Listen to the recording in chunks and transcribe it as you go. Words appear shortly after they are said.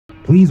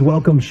Please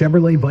welcome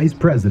Chevrolet Vice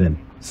President,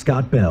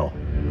 Scott Bell.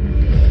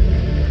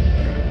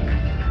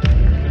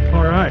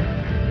 All right,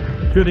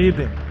 good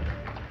evening.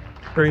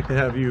 Great to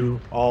have you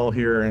all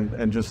here,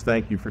 and just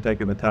thank you for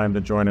taking the time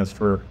to join us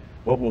for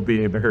what will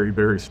be a very,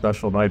 very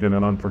special night and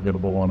an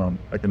unforgettable one.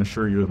 I can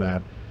assure you of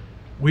that.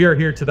 We are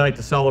here tonight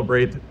to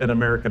celebrate an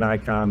American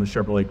icon, the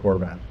Chevrolet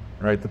Corvette.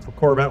 Right, the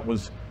Corvette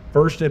was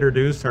first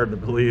introduced, hard to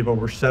believe,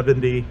 over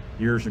 70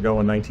 years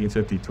ago in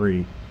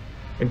 1953.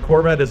 And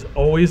Corvette has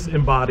always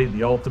embodied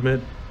the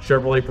ultimate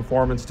Chevrolet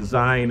performance,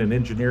 design, and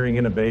engineering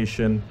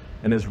innovation,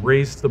 and has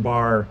raised the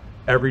bar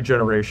every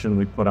generation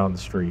we put on the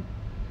street.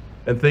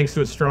 And thanks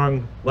to its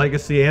strong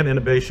legacy and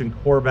innovation,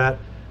 Corvette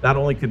not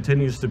only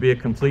continues to be a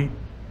complete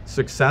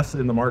success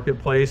in the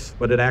marketplace,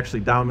 but it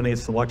actually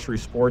dominates the luxury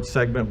sports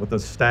segment with a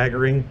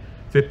staggering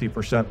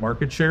 50%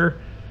 market share,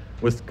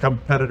 with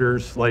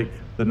competitors like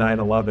the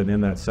 911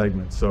 in that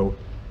segment. So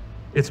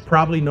it's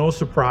probably no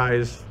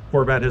surprise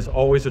Corvette has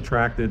always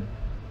attracted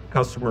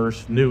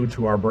customers new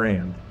to our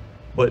brand,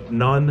 but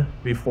none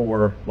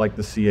before like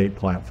the C8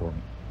 platform.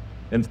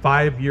 And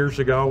 5 years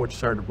ago, which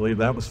is hard to believe,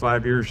 that was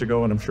 5 years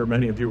ago, and I'm sure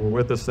many of you were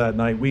with us that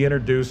night, we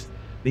introduced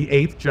the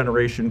 8th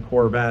generation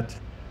Corvette.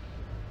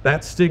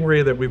 That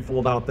Stingray that we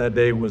pulled out that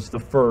day was the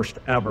first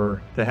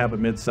ever to have a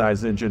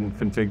mid-size engine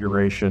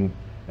configuration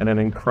and an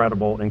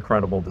incredible,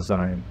 incredible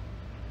design.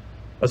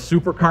 A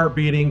supercar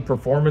beating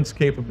performance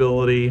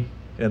capability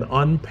and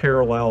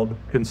unparalleled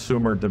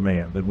consumer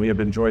demand, and we have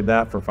enjoyed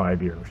that for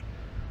 5 years.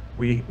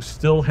 We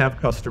still have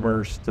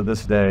customers to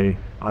this day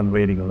on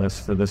waiting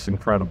lists for this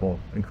incredible,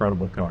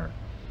 incredible car.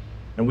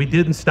 And we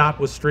didn't stop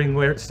with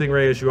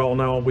Stingray, as you all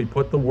know. We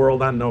put the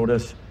world on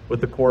notice with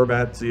the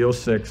Corvette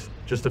Z06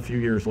 just a few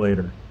years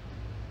later.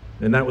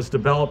 And that was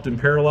developed in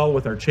parallel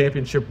with our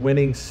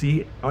championship-winning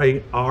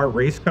CIR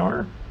race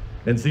car.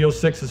 And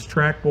Z06 is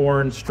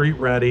track-born,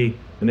 street-ready,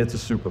 and it's a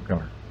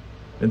supercar.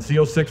 And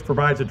Z06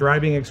 provides a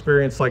driving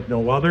experience like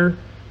no other,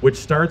 which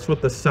starts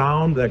with the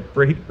sound, that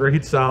great,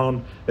 great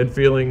sound and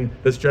feeling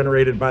that's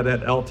generated by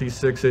that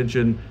LT6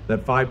 engine,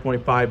 that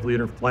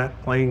 5.5-liter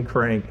flat plane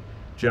crank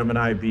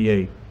Gemini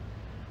V8,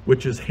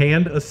 which is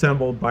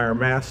hand-assembled by our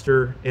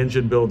master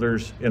engine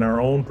builders in our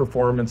own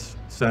performance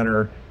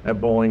center at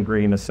Bowling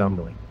Green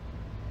Assembly.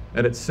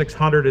 And at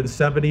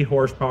 670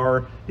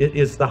 horsepower, it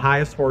is the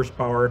highest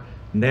horsepower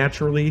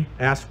naturally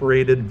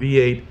aspirated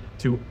V8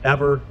 to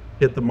ever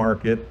hit the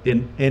market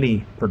in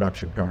any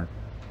production car.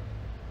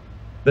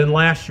 Then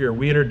last year,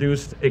 we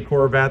introduced a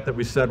Corvette that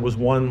we said was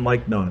one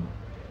like none.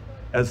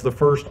 As the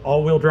first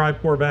all-wheel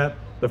drive Corvette,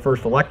 the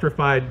first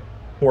electrified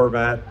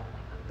Corvette,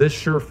 this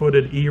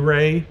sure-footed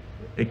E-Ray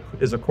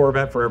is a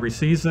Corvette for every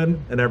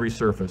season and every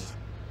surface.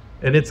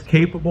 And it's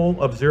capable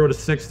of 0 to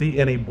 60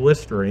 in a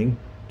blistering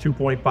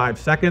 2.5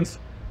 seconds,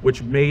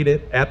 which made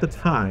it, at the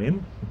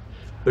time,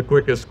 the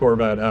quickest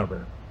Corvette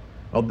ever.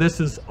 Now,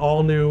 this is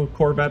all new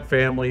Corvette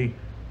family,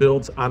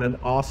 builds on an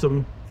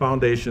awesome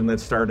foundation that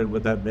started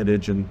with that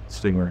mid-engine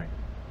Stingray.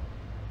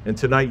 And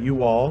tonight,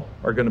 you all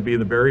are going to be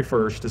the very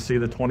first to see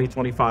the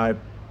 2025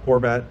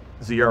 Corvette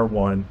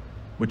ZR1,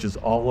 which is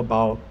all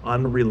about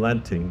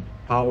unrelenting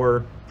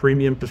power,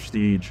 premium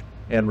prestige,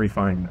 and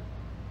refinement.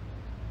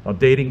 Now,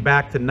 dating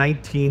back to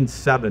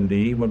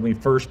 1970, when we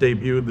first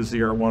debuted the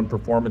ZR1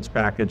 performance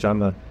package on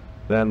the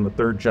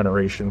 3rd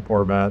generation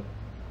Corvette,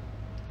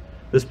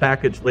 this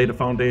package laid a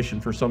foundation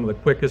for some of the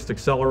quickest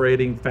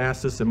accelerating,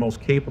 fastest, and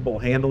most capable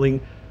handling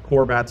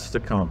Corvettes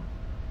to come.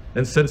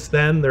 And since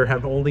then, there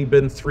have only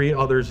been 3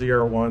 other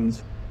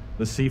ZR1s,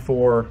 the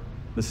C4,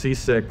 the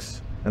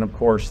C6, and of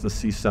course the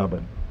C7.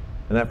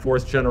 And that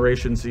 4th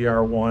generation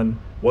ZR1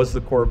 was the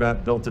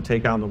Corvette built to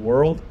take on the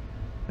world.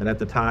 And at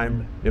the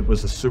time, it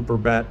was a super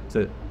bet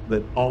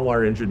that all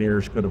our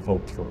engineers could have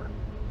hoped for.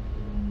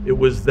 It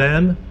was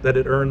then that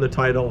it earned the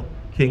title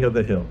King of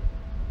the Hill.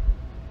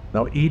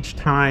 Now, each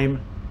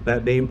time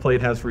that nameplate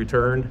has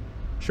returned,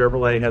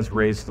 Chevrolet has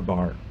raised the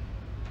bar.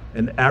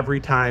 And every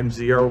time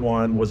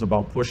ZR1 was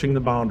about pushing the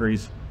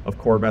boundaries of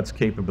Corvette's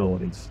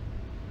capabilities.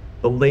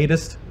 The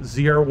latest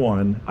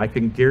ZR1, I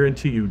can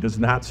guarantee you, does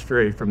not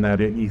stray from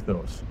that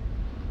ethos.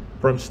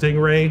 From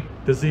Stingray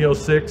to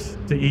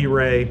Z06 to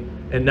E-Ray,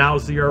 and now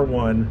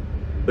ZR1,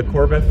 the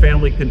Corvette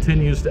family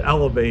continues to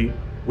elevate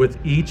with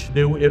each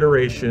new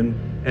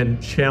iteration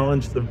and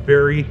challenge the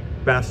very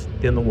best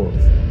in the world.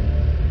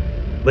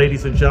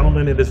 Ladies and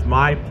gentlemen, it is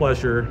my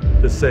pleasure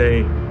to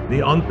say the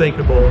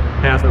unthinkable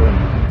has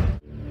arrived.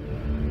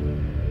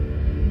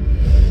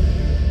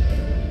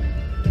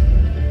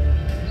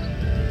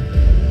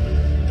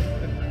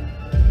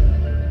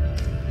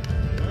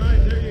 All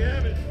right, there you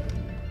have it.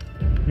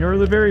 You're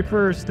the very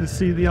first to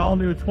see the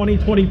all-new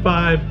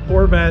 2025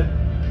 Corvette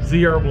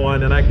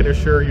ZR1, and I can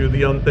assure you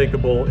the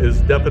unthinkable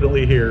is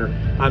definitely here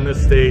on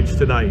this stage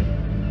tonight.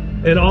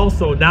 And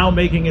also, now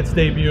making its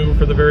debut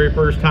for the very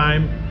first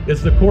time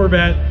is the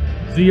Corvette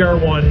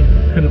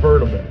ZR1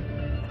 convertible.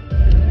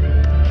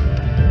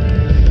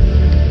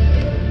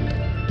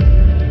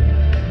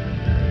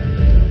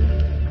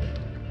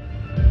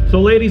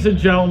 So ladies and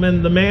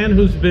gentlemen, the man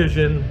whose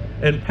vision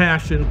and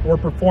passion for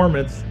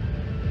performance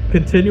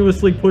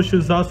continuously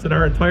pushes us and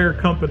our entire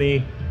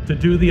company to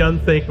do the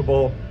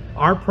unthinkable,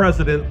 our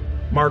president,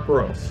 Mark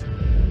Gross.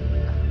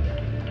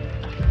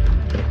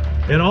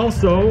 And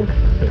also,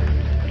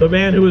 the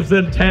man who is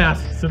then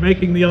tasked to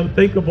making the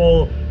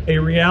unthinkable a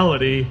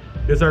reality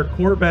is our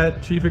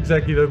Corvette Chief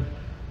Executive,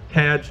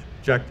 Taj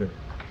Jekter.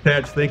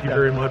 Taj, thank you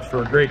very much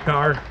for a great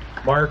car.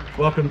 Mark,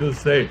 welcome to the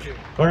stage.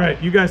 All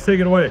right, you guys take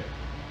it away.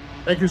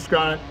 Thank you,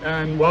 Scott,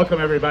 and welcome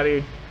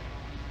everybody.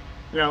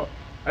 You know,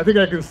 I think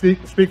I can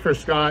speak for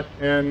Scott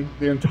and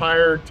the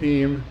entire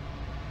team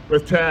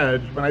with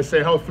Taj when I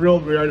say how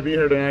thrilled we are to be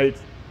here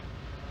tonight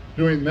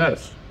doing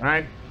this,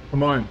 right?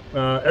 Come on.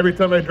 Every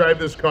time I drive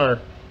this car,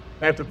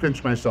 I have to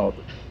pinch myself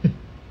and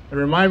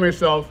remind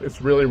myself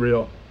it's really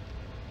real.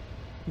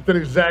 It's been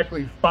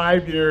exactly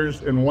 5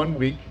 years and 1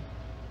 week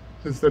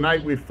since the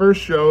night we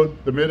first showed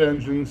the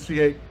mid-engine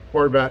C8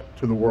 Corvette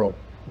to the world.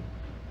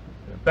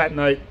 That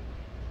night,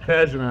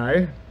 Taj and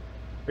I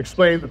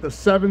explained that the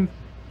 7th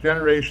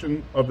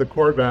generation of the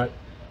Corvette,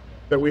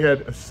 that we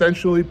had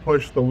essentially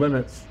pushed the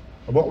limits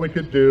of what we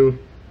could do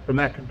from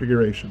that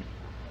configuration.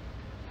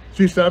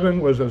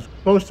 C7 was as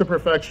close to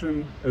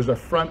perfection as a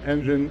front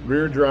engine,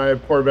 rear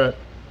drive Corvette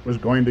was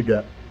going to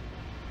get.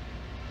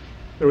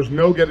 There was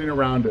no getting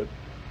around it.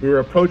 We were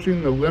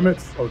approaching the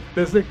limits of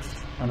physics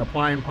and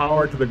applying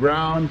power to the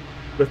ground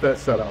with that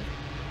setup.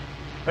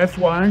 That's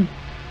why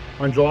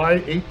on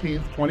July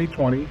 18th,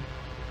 2020,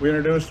 we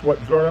introduced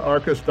what Zora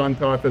Arcus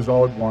Duntov has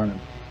always wanted.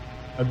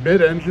 A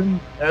mid-engine,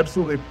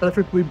 absolutely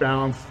perfectly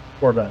balanced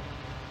Corvette.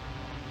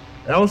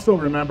 I also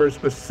remember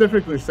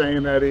specifically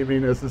saying that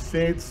evening as the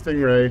C8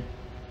 Stingray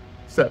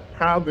sat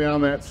proudly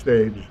on that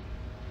stage,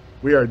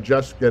 we are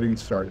just getting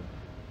started.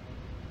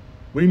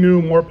 We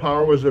knew more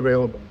power was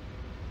available.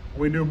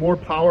 We knew more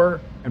power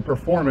and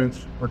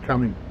performance were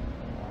coming.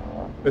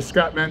 As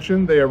Scott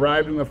mentioned, they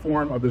arrived in the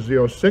form of the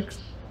Z06,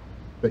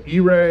 the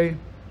E-Ray,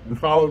 and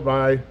followed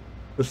by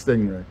the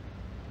Stingray.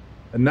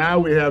 And now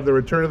we have the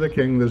return of the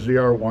king, the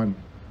ZR1.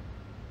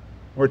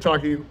 We're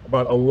talking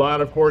about a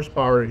lot of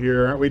horsepower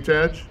here, aren't we,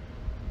 Taj?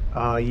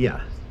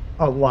 Yeah,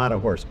 a lot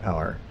of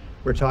horsepower.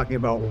 We're talking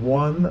about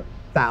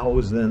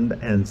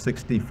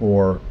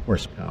 1,064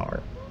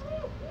 horsepower.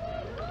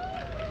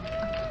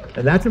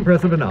 And that's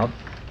impressive enough,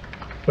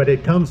 but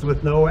it comes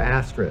with no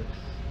asterisk.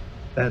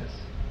 That's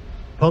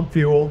pump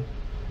fuel,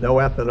 no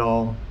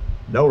ethanol,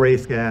 no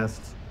race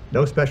gas,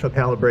 no special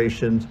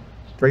calibrations,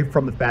 straight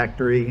from the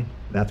factory.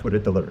 That's what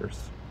it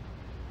delivers.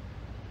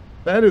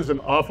 That is an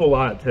awful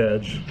lot,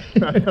 Taj.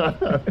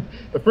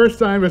 The first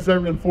time it's ever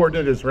been 4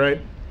 digits, right?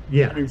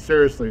 Yeah. I mean,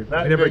 seriously. It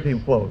never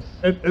came close.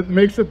 It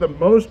makes it the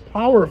most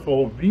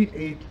powerful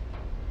V8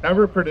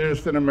 ever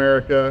produced in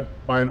America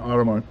by an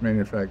auto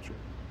manufacturer.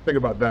 Think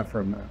about that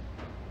for a minute.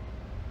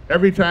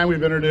 Every time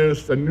we've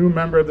introduced a new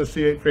member of the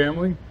C8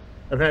 family,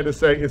 I've had to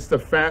say it's the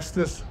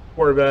fastest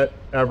Corvette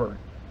ever.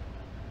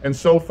 And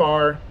so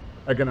far,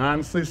 I can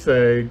honestly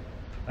say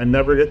I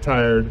never get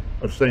tired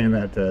of saying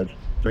that, Taj.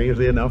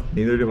 Strangely enough,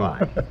 neither do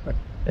I.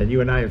 And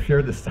you and I have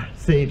shared this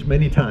stage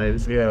many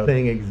times,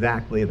 saying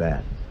exactly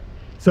that.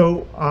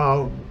 So,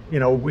 you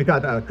know, we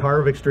got a car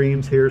of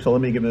extremes here, so let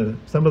me give you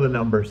some of the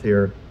numbers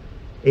here.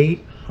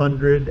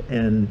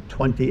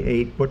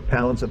 828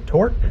 foot-pounds of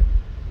torque.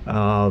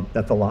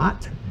 That's a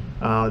lot.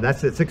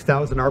 That's at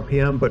 6,000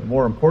 RPM, but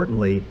more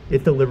importantly,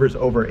 it delivers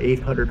over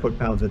 800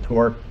 foot-pounds of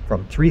torque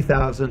from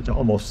 3,000 to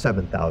almost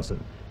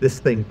 7,000. This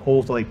thing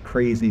pulls like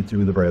crazy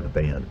through the rear of the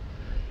band.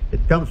 It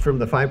comes from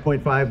the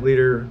 5.5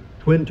 liter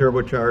twin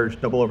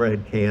turbocharged double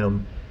overhead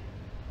cam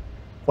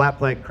flat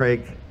plank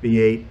crank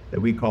V8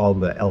 that we call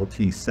the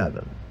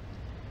LT7.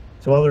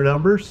 So other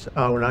numbers,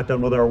 we're not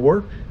done with our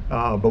work,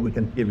 but we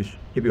can give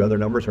you other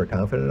numbers we're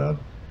confident of.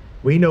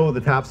 We know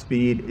the top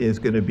speed is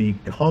going to be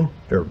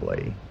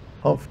comfortably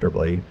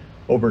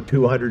over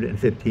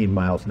 215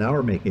 miles an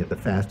hour, making it the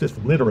fastest,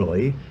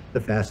 literally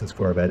the fastest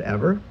Corvette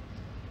ever.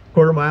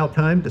 Quarter mile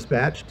time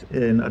dispatched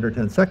in under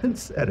 10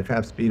 seconds at a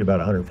top speed about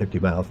 150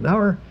 miles an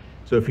hour.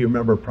 So if you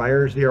remember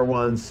prior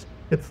ZR1s,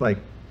 it's like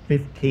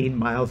 15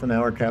 miles an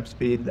hour top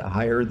speed,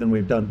 higher than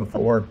we've done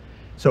before.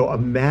 So a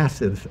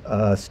massive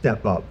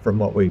step up from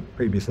what we've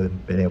previously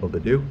been able to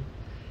do.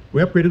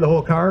 We upgraded the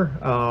whole car,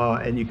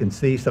 and you can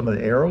see some of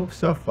the aero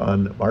stuff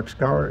on Mark's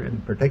car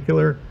in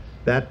particular.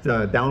 That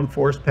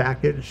downforce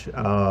package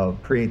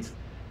creates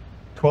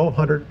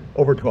over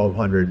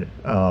 1,200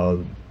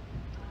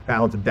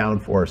 pounds of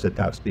downforce at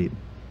top speed.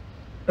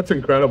 That's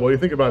incredible. You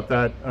think about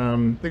that.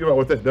 Think about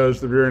what that does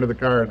to the rear end of the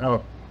car and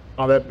how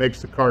that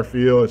makes the car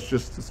feel.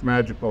 It's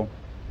magical.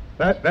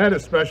 That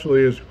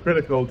especially is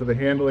critical to the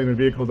handling and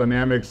vehicle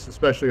dynamics,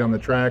 especially on the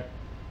track.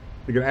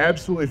 You can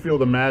absolutely feel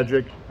the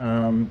magic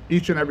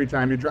each and every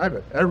time you drive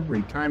it.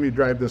 Every time you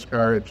drive this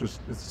car, it's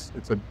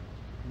a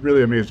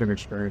really amazing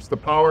experience. The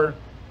power,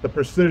 the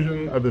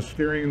precision of the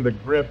steering, the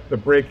grip, the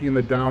braking,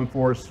 the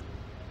downforce,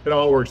 it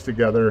all works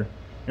together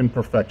in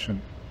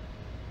perfection.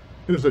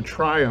 It is a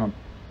triumph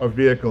of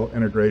vehicle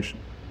integration.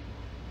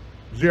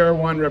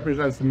 ZR1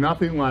 represents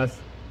nothing less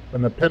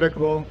than the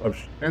pinnacle of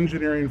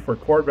engineering for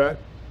Corvette,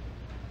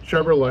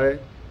 Chevrolet,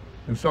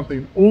 and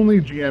something only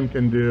GM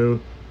can do,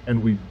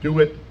 and we do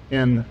it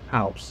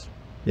in-house.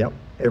 Yep,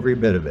 every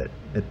bit of it.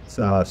 It's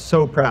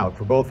so proud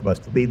for both of us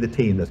to lead the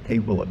team that's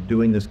capable of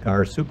doing this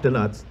car, soup to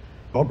nuts,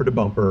 bumper to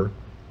bumper,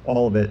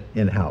 all of it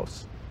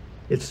in-house.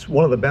 It's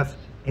one of the best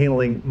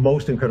handling,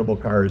 most incredible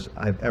cars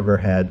I've ever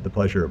had the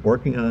pleasure of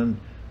working on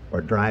or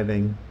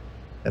driving.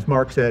 As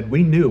Mark said,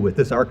 we knew with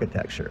this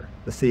architecture,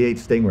 the C8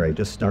 Stingray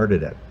just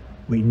started it.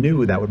 We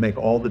knew that would make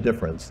all the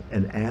difference.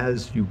 And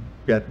as you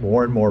get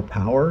more and more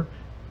power,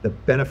 the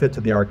benefits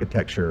of the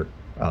architecture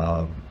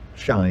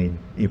shine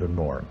even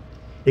more.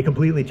 It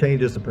completely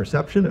changes the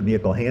perception of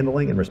vehicle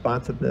handling and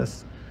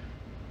responsiveness.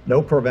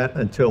 No Corvette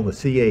until the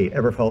C8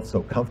 ever felt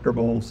so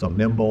comfortable, so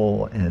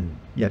nimble, and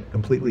yet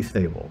completely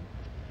stable.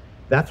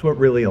 That's what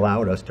really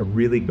allowed us to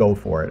really go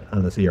for it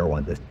on the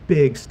ZR1, this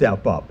big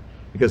step up,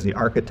 because the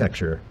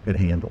architecture could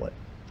handle it.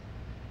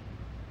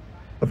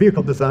 A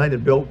vehicle designed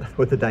and built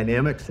with the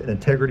dynamics and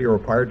integrity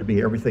required to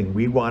be everything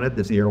we wanted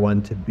the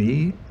ZR1 to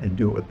be, and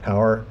do it with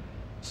power,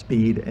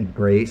 speed, and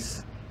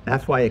grace.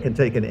 That's why it can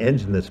take an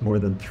engine that's more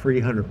than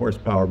 300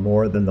 horsepower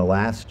more than the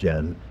last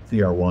gen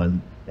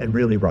ZR1 and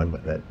really run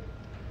with it.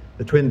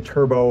 The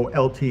twin-turbo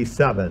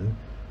LT7,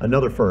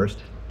 another first,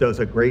 does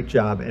a great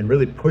job and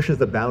really pushes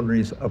the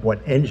boundaries of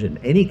what engine,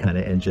 any kind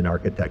of engine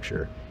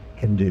architecture,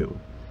 can do.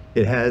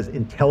 It has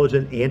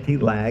intelligent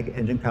anti-lag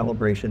engine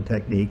calibration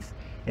techniques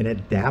and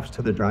adapts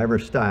to the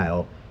driver's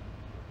style.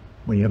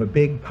 When you have a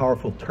big,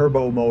 powerful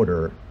turbo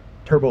motor,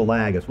 turbo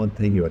lag is one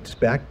thing you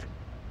expect.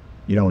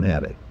 You don't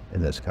have it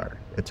in this car.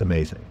 It's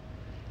amazing.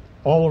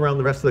 All around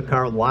the rest of the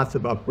car, lots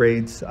of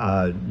upgrades,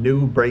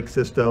 new brake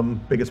system,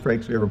 biggest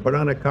brakes we ever put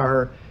on a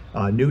car,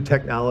 new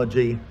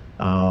technology,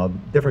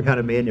 different kind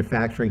of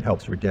manufacturing,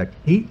 helps reject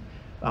heat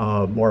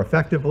more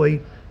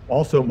effectively,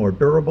 also more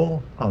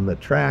durable on the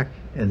track.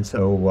 And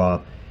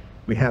so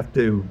we have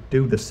to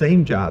do the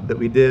same job that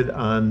we did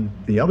on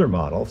the other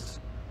models,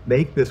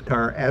 make this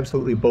car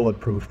absolutely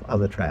bulletproof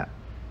on the track.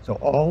 So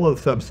all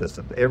of the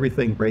subsystems,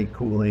 everything, brake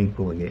cooling,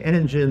 cooling the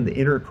engine, the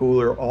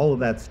intercooler, all of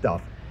that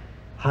stuff,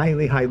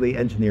 highly, highly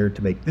engineered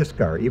to make this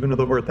car, even with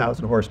over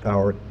 1,000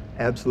 horsepower,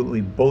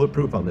 absolutely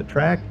bulletproof on the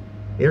track,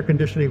 air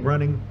conditioning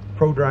running,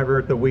 pro driver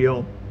at the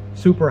wheel,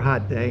 super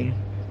hot day.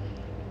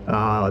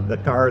 The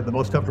car, the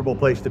most comfortable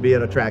place to be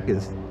at a track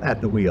is at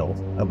the wheel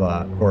of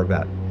a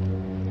Corvette.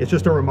 It's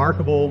just a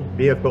remarkable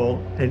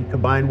vehicle, and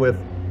combined with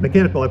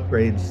mechanical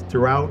upgrades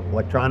throughout,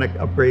 electronic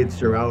upgrades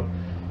throughout,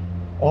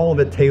 all of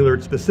it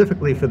tailored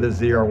specifically for the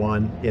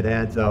ZR1, it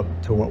adds up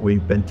to what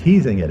we've been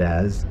teasing it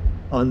as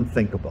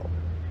unthinkable.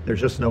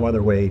 There's just no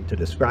other way to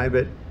describe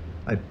it.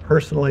 I've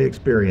personally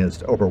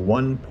experienced over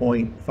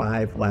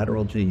 1.5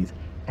 lateral Gs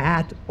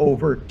at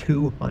over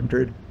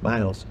 200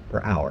 miles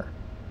per hour.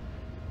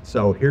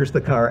 So here's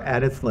the car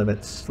at its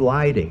limit,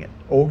 sliding it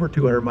over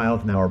 200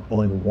 miles an hour,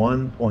 pulling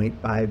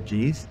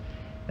 1.5 Gs.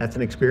 That's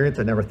an experience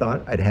I never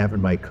thought I'd have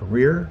in my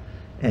career,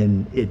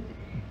 and it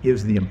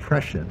gives the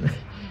impression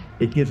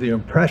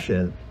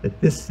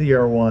that this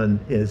ZR1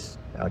 is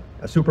a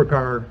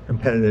supercar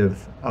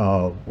competitive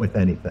with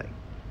anything.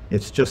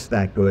 It's just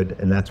that good,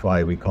 and that's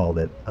why we called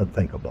it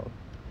unthinkable.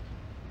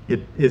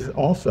 It is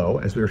also,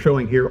 as we were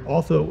showing here,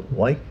 also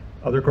like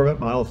other Corvette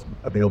models,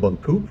 available in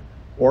coupe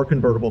or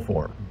convertible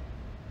form.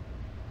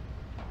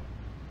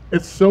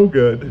 It's so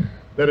good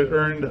that it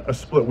earned a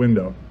split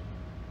window.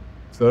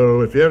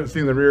 So if you haven't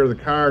seen the rear of the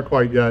car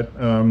quite yet,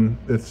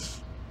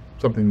 it's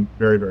something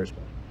very, very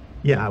special.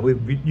 Yeah,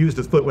 we've used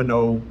a split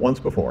window once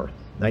before,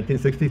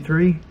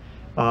 1963.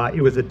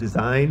 It was a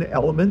design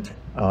element.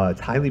 It's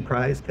highly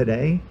prized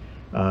today.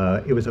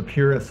 It was a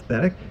pure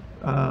aesthetic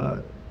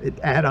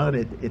add-on.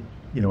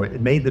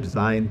 It made the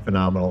design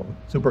phenomenal,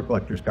 super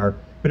collector's car.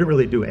 But it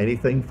really do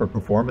anything for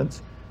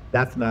performance.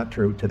 That's not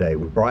true today.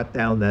 We brought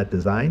down that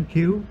design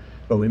cue,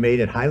 but we made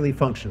it highly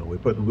functional. We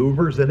put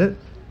louvers in it,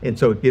 and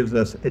so it gives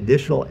us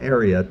additional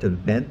area to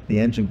vent the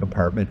engine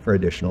compartment for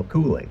additional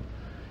cooling.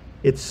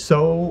 It's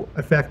so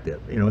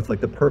effective. It's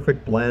like the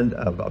perfect blend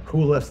of a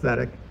cool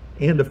aesthetic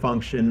and a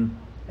function,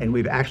 and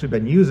we've actually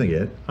been using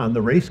it on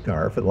the race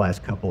car for the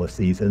last couple of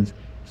seasons.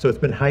 So it's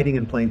been hiding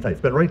in plain sight.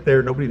 It's been right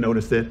there, nobody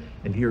noticed it,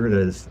 and here it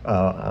is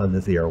on the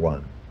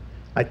ZR1.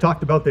 I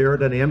talked about the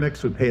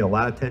aerodynamics. We paid a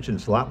lot of attention.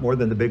 It's a lot more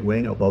than the big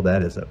wing, although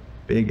that is a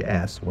big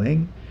ass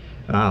wing.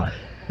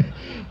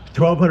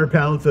 1,200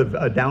 pounds of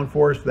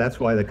downforce. That's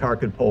why the car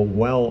can pull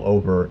well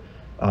over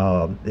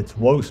its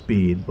low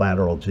speed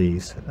lateral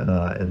Gs,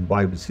 and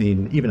why we've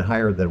seen even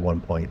higher than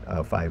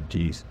 1.5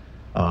 Gs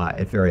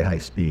at very high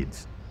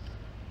speeds.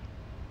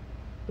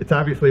 It's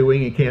obviously a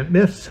wing you can't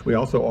miss. We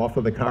also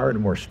offer the car in a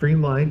more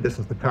streamlined. This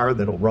is the car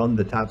that'll run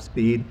the top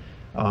speed.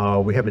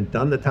 We haven't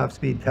done the top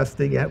speed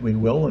testing yet. We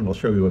will, and we'll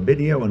show you a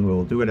video, and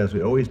we'll do it as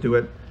we always do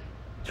it.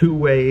 2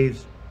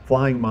 ways,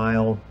 flying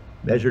mile,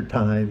 measured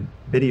time,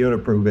 video to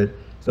prove it.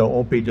 So it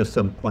won't be just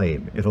some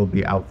claim. It'll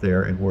be out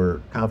there, and we're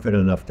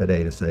confident enough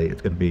today to say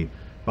it's going to be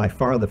by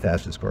far the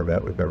fastest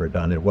Corvette we've ever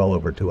done, at well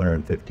over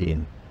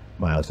 215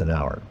 miles an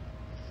hour.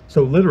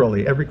 So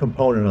literally every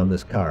component on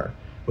this car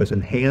was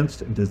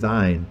enhanced and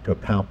designed to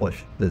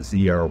accomplish the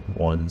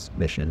ZR1's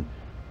mission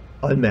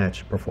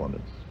unmatched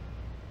performance.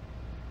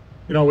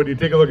 You know, when you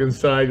take a look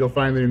inside, you'll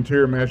find the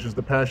interior matches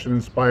the passion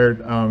inspired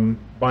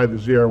by the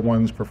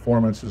ZR1's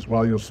performance as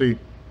well. You'll see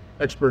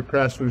expert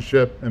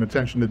craftsmanship and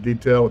attention to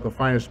detail with the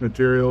finest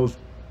materials,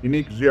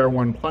 unique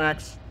ZR1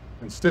 plaques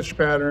and stitch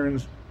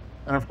patterns.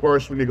 And of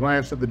course, when you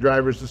glance at the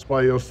driver's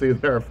display, you'll see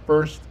their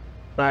first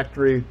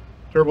factory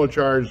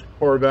turbocharged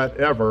Corvette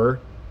ever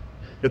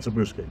gets a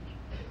boost gauge.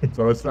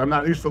 So I'm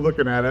not used to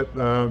looking at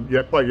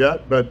it quite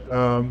yet, but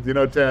you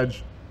know,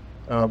 Taj,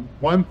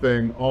 one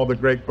thing all the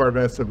great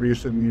Corvettes of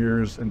recent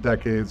years and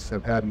decades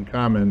have had in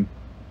common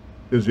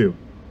is you.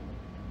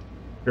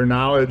 Your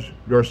knowledge,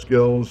 your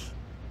skills,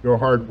 your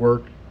hard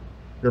work,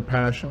 your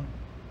passion.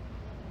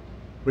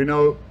 We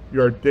know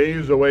you're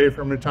days away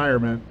from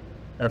retirement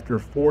after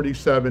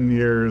 47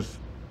 years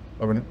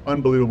of an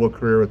unbelievable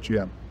career with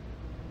GM.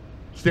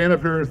 Stand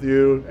up here with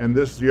you, and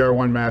this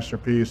ZR1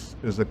 masterpiece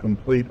is a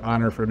complete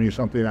honor for me,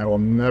 something I will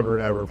never,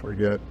 ever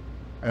forget,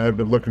 and I've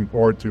been looking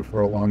forward to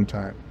for a long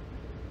time.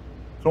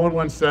 Someone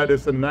once said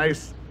it's a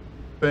nice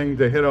thing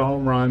to hit a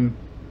home run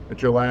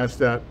at your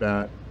last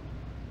at-bat.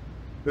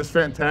 This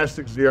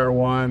fantastic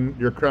ZR1,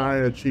 your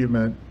crowning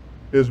achievement,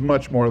 is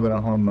much more than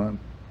a home run.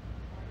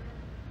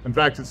 In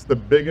fact, it's the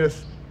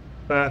biggest,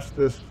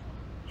 fastest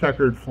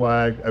checkered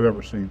flag I've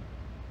ever seen.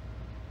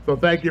 So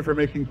thank you for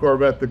making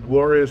Corvette the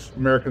glorious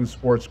American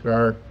sports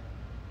car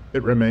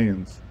it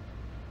remains.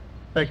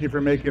 Thank you for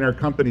making our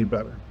company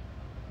better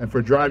and for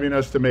driving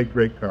us to make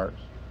great cars.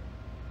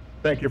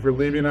 Thank you for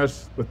leaving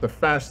us with the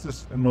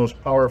fastest and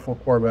most powerful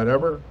Corvette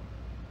ever.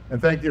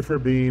 And thank you for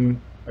being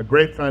a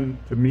great friend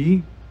to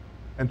me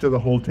and to the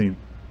whole team.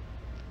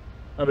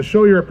 Now, to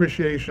show your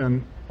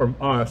appreciation from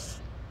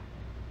us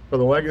for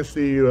the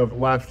legacy you have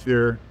left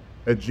here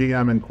at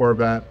GM and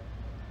Corvette,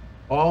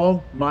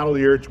 all model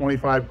year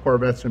 25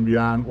 Corvettes and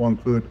beyond will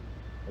include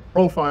a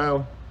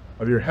profile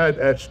of your head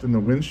etched in the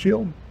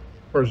windshield,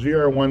 for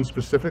ZR1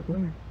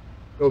 specifically.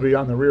 It'll be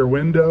on the rear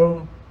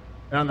window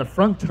and on the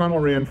front tunnel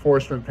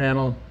reinforcement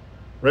panel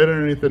right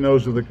underneath the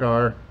nose of the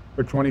car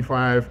for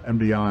 25 and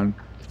beyond.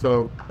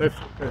 So,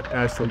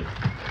 Ashley.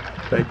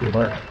 Thank you,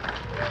 Mark.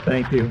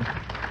 Thank you.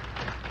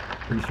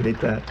 Appreciate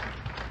that.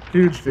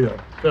 Huge deal.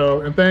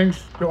 So, and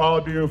thanks to all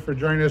of you for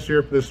joining us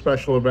here for this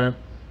special event.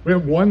 We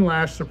have one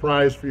last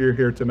surprise for you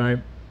here tonight.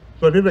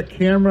 So if you have a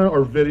camera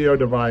or video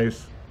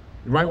device,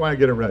 you might want to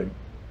get it ready.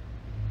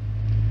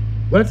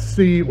 Let's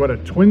see what a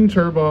twin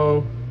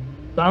turbo,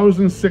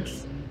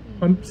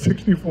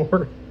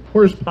 1,664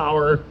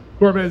 horsepower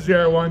Corvette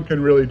ZR1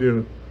 can really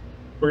do.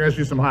 We're going to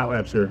see some hot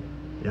laps here.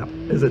 Yep,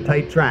 it's a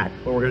tight track,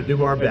 but we're going to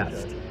do our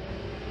best.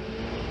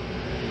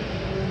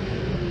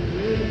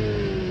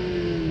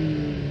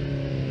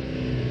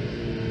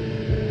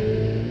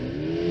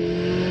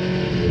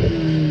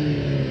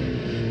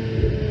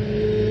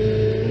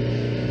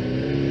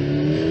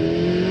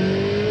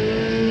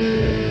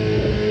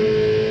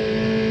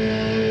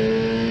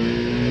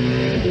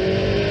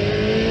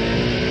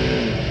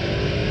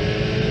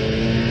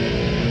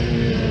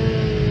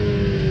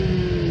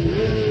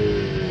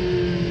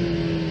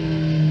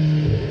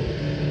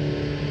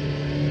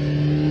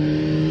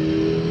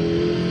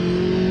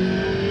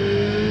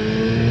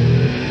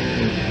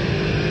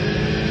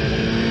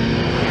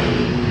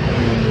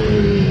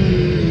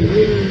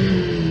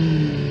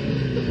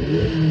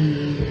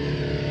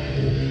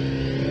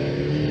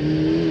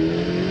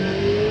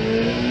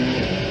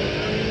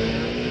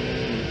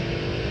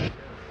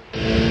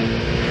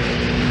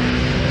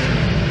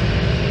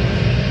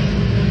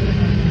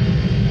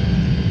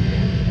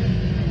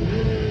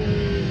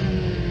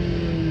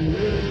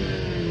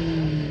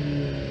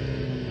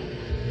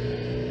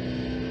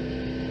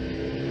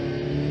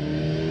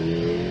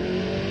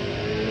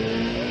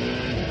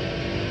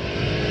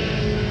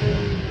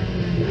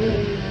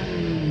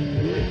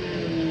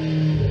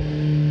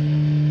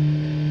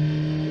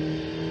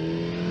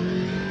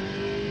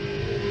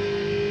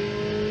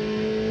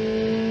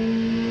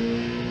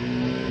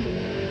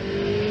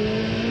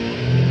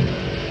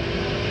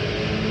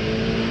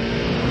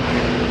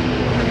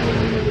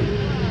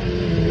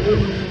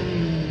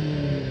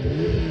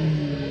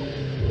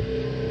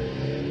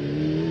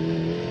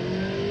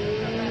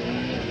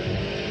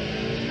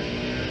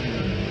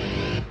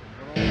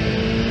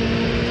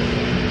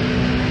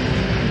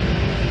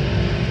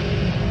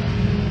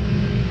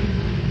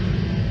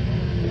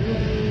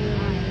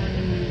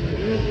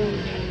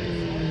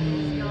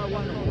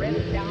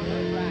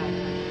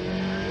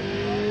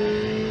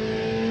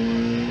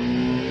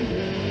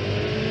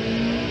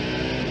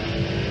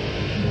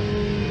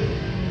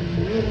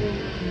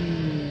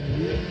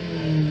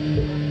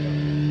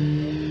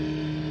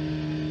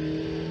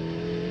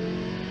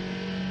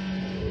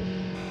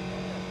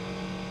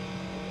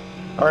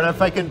 All right,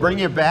 if I can bring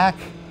you back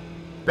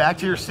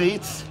to your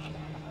seats.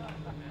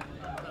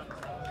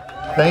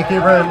 Thank you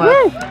very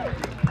much.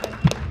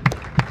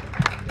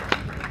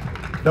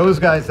 Those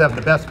guys have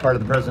the best part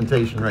of the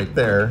presentation right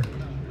there.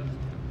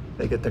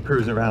 They get to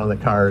cruise around in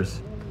the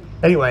cars.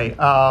 Anyway,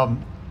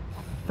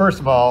 first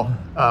of all,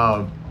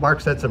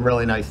 Mark said some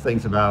really nice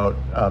things about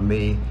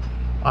me.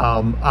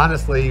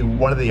 Honestly,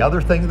 one of the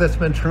other things that's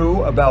been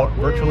true about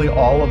virtually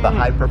all of the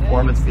high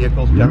performance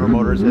vehicles General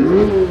Motors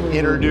has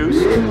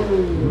introduced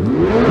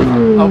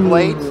of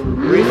late,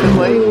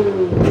 recently,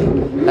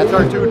 that's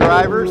our two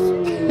drivers.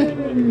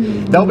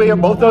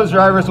 Both those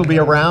drivers will be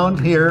around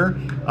here,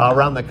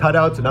 around the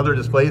cutouts and other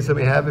displays that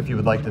we have if you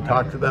would like to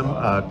talk to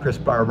them. Chris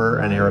Barber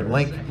and Eric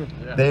Link.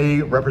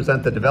 They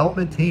represent the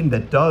development team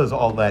that does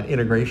all that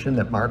integration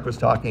that Mark was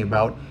talking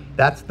about.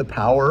 That's the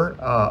power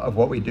of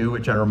what we do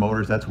at General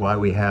Motors. That's why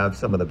we have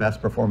some of the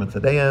best performance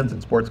sedans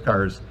and sports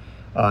cars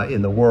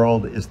in the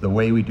world, is the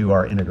way we do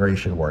our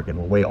integration work and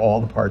the way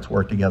all the parts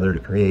work together to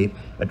create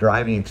a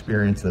driving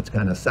experience that's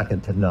kind of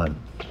second to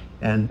none.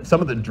 And some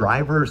of the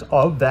drivers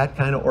of that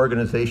kind of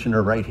organization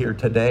are right here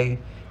today.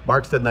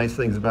 Mark said nice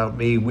things about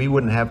me. We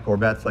wouldn't have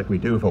Corvettes like we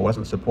do if it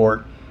wasn't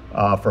support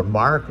from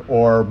Mark,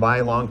 or my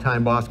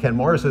longtime boss, Ken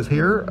Morris, is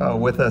here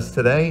with us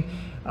today.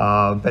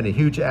 Been a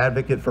huge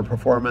advocate for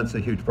performance, a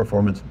huge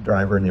performance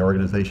driver in the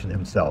organization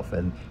himself.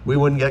 And we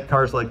wouldn't get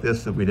cars like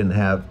this if we didn't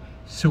have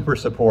super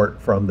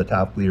support from the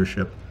top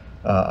leadership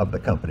of the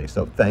company.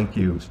 So thank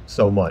you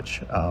so much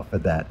for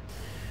that.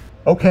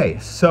 Okay,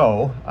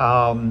 so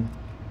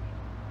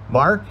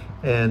Mark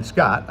and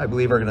Scott, I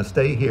believe, are going to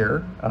stay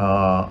here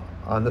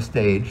on the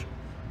stage.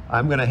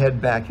 I'm going to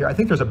head back here. I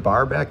think there's a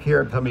bar back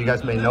here. Some of you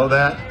guys may know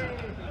that.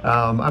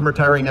 I'm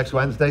retiring next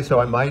Wednesday, so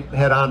I might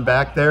head on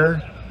back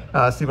there,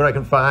 see what I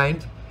can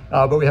find.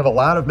 But we have a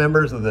lot of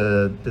members of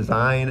the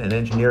design and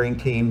engineering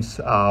teams,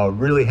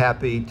 really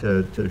happy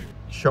to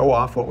show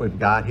off what we've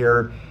got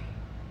here.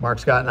 Mark,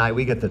 Scott, and I,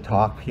 we get to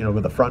talk,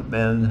 with the front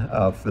men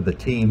for the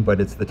team,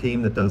 but it's the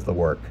team that does the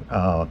work.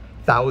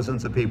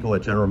 Thousands of people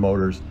at General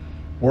Motors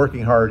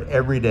working hard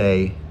every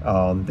day.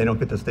 They don't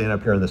get to stand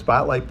up here in the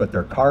spotlight, but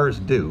their cars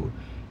do.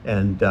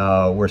 And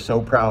we're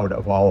so proud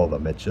of all of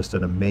them. It's just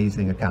an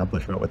amazing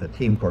accomplishment what the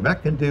Team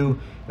Corvette can do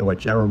and what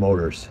General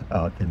Motors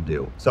can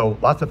do. So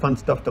lots of fun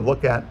stuff to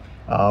look at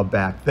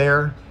back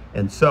there.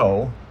 And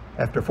so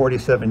after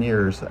 47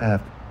 years, I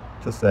have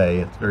to say,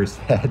 it's very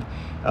sad,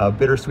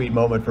 bittersweet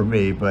moment for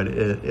me, but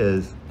it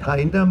is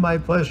kind of my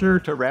pleasure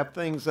to wrap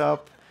things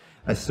up.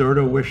 I sort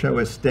of wish I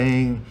was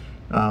staying.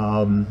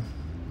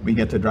 We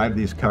get to drive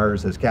these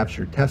cars as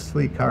captured test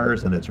fleet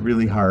cars, and it's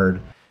really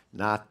hard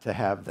not to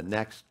have the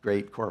next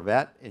great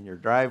Corvette in your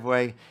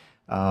driveway.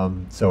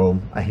 So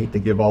I hate to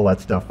give all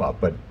that stuff up,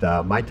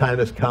 but my time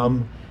has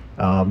come.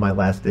 My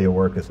last day of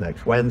work is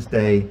next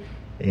Wednesday.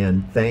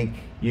 And thank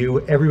you,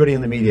 everybody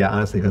in the media,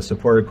 honestly, who has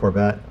supported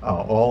Corvette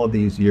all of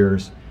these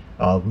years.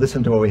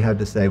 Listen to what we have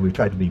to say. We've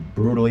tried to be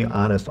brutally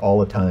honest all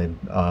the time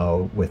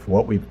with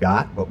what we've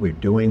got, what we're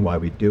doing, why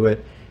we do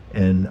it.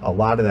 And a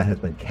lot of that has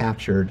been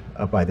captured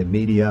by the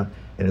media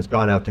and has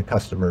gone out to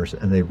customers,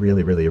 and they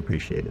really, really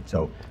appreciate it.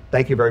 So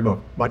thank you very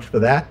much for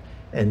that.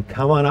 And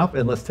come on up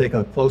and let's take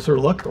a closer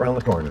look around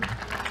the corner.